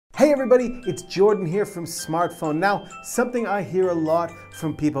Hey everybody, it's Jordan here from SmartPhone. Now, something I hear a lot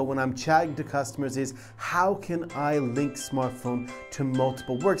from people when I'm chatting to customers is, how can I link SmartPhone to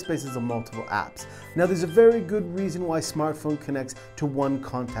multiple workspaces or multiple apps? Now, there's a very good reason why SmartPhone connects to one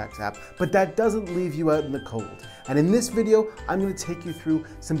contacts app, but that doesn't leave you out in the cold. And in this video, I'm going to take you through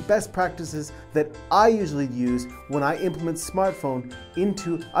some best practices that I usually use when I implement SmartPhone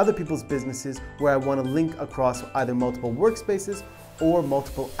into other people's businesses where I want to link across either multiple workspaces or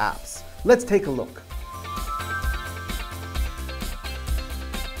multiple apps. Let's take a look.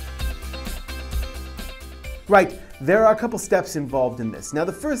 Right, there are a couple steps involved in this. Now,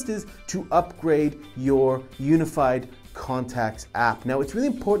 the first is to upgrade your unified contacts app. Now, it's really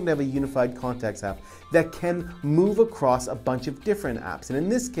important to have a unified contacts app that can move across a bunch of different apps. And in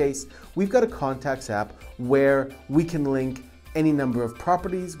this case, we've got a contacts app where we can link any number of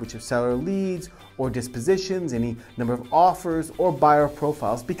properties, which are seller leads or dispositions, any number of offers or buyer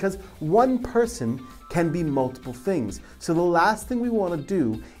profiles, because one person can be multiple things. So the last thing we want to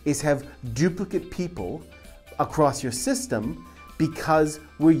do is have duplicate people across your system because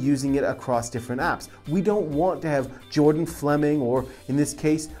we're using it across different apps. We don't want to have Jordan Fleming, or in this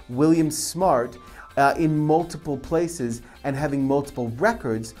case, William Smart, in multiple places and having multiple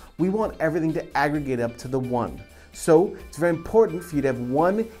records. We want everything to aggregate up to the one. So it's very important for you to have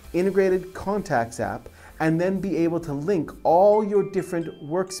one integrated contacts app and then be able to link all your different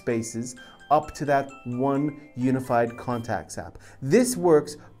workspaces up to that one unified contacts app. This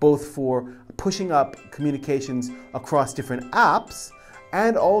works both for pushing up communications across different apps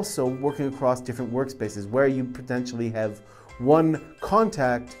and also working across different workspaces where you potentially have one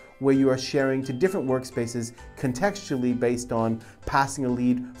contact where you are sharing to different workspaces contextually based on passing a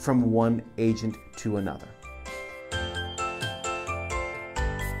lead from one agent to another.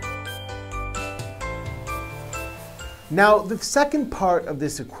 Now, the second part of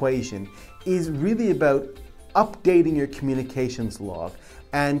this equation is really about updating your communications log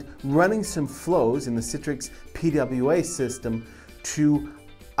and running some flows in the Citrix PWA system to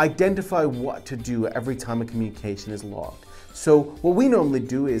identify what to do every time a communication is logged. So what we normally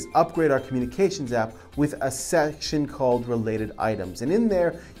do is upgrade our communications app with a section called related items. And in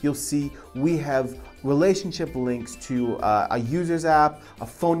there, you'll see we have relationship links to a users app, a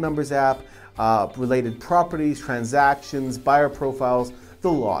phone numbers app, related properties, transactions, buyer profiles,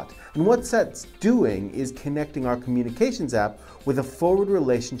 the lot. And what that's doing is connecting our communications app with a forward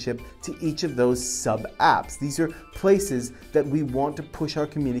relationship to each of those sub-apps. These are places that we want to push our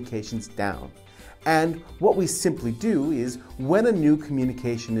communications down. And what we simply do is, when a new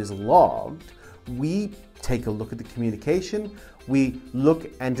communication is logged, we take a look at the communication, we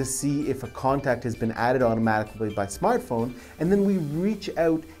look and to see if a contact has been added automatically by SmartPhone, and then we reach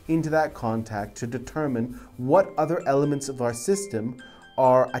out into that contact to determine what other elements of our system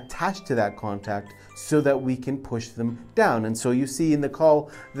are attached to that contact so that we can push them down. And so you see in the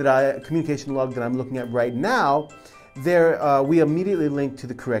communication log that I'm looking at right now, there we immediately link to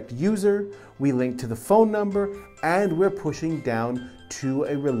the correct user, we link to the phone number, and we're pushing down to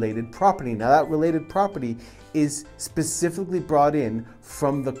a related property. Now, that related property is specifically brought in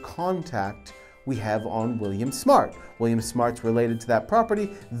from the contact we have on William Smart. William Smart's related to that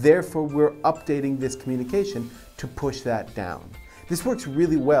property, therefore we're updating this communication to push that down. This works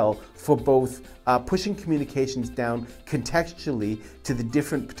really well for both pushing communications down contextually to the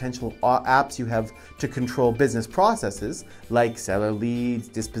different potential apps you have to control business processes, like seller leads,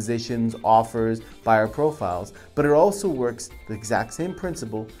 dispositions, offers, buyer profiles, but it also works the exact same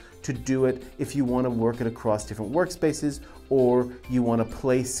principle to do it if you want to work it across different workspaces, or you want to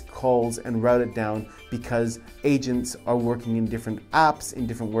place calls and route it down because agents are working in different apps in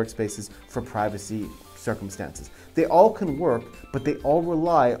different workspaces for privacy circumstances. They all can work, but they all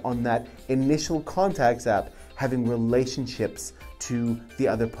rely on that initial contacts app having relationships to the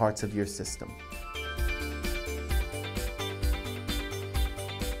other parts of your system.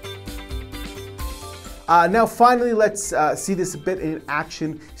 Now finally, let's see this a bit in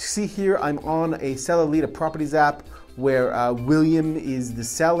action. See here, I'm on a seller lead, a properties app, where William is the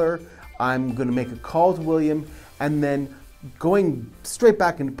seller. I'm going to make a call to William, and then going straight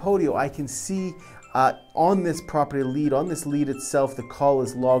back into Podio, I can see on this property lead, on this lead itself, the call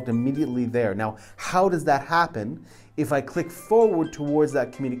is logged immediately there. Now, how does that happen? If I click forward towards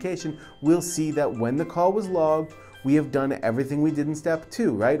that communication, we'll see that when the call was logged, we have done everything we did in step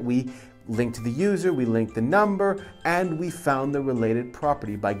 2, right? We linked to the user, we linked the number, and we found the related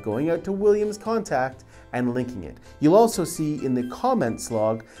property by going out to William's contact and linking it. You'll also see in the comments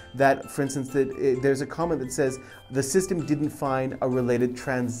log that, for instance, there's a comment that says the system didn't find a related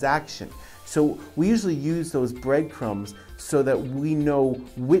transaction. So we usually use those breadcrumbs so that we know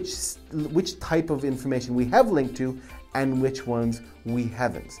which type of information we have linked to and which ones we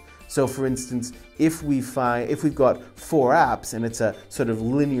haven't. So for instance, if we've got 4 apps and it's a sort of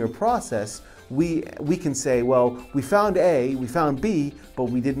linear process, we can say, well, we found A, we found B, but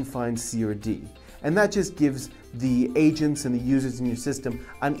we didn't find C or D. And that just gives the agents and the users in your system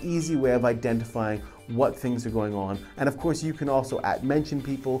an easy way of identifying what things are going on. And of course, you can also mention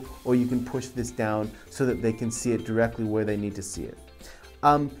people, or you can push this down so that they can see it directly where they need to see it.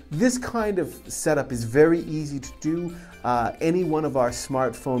 This kind of setup is very easy to do. Any one of our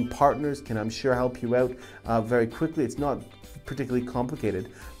smartphone partners can, I'm sure, help you out very quickly. It's not particularly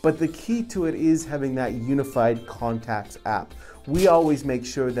complicated, but the key to it is having that unified contacts app. We always make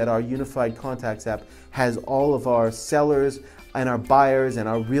sure that our unified contacts app has all of our sellers and our buyers and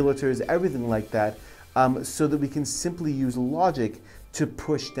our realtors, everything like that, so that we can simply use logic to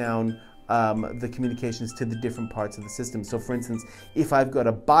push down the communications to the different parts of the system. So for instance, if I've got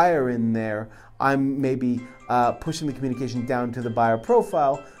a buyer in there, I'm maybe pushing the communication down to the buyer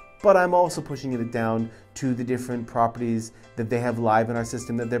profile, but I'm also pushing it down to the different properties that they have live in our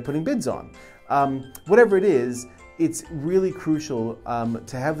system that they're putting bids on. Whatever it is, it's really crucial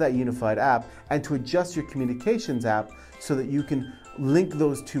to have that unified app and to adjust your communications app so that you can link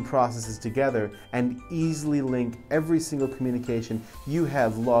those two processes together and easily link every single communication you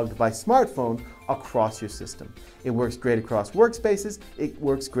have logged by smartphone across your system. It works great across Workspaces, it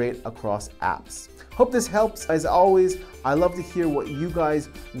works great across apps. Hope this helps. As always, I love to hear what you guys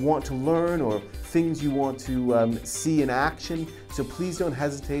want to learn or things you want to see in action, so please don't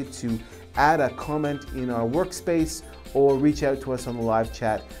hesitate to add a comment in our workspace or reach out to us on the live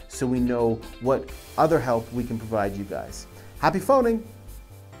chat so we know what other help we can provide you guys. Happy phoning!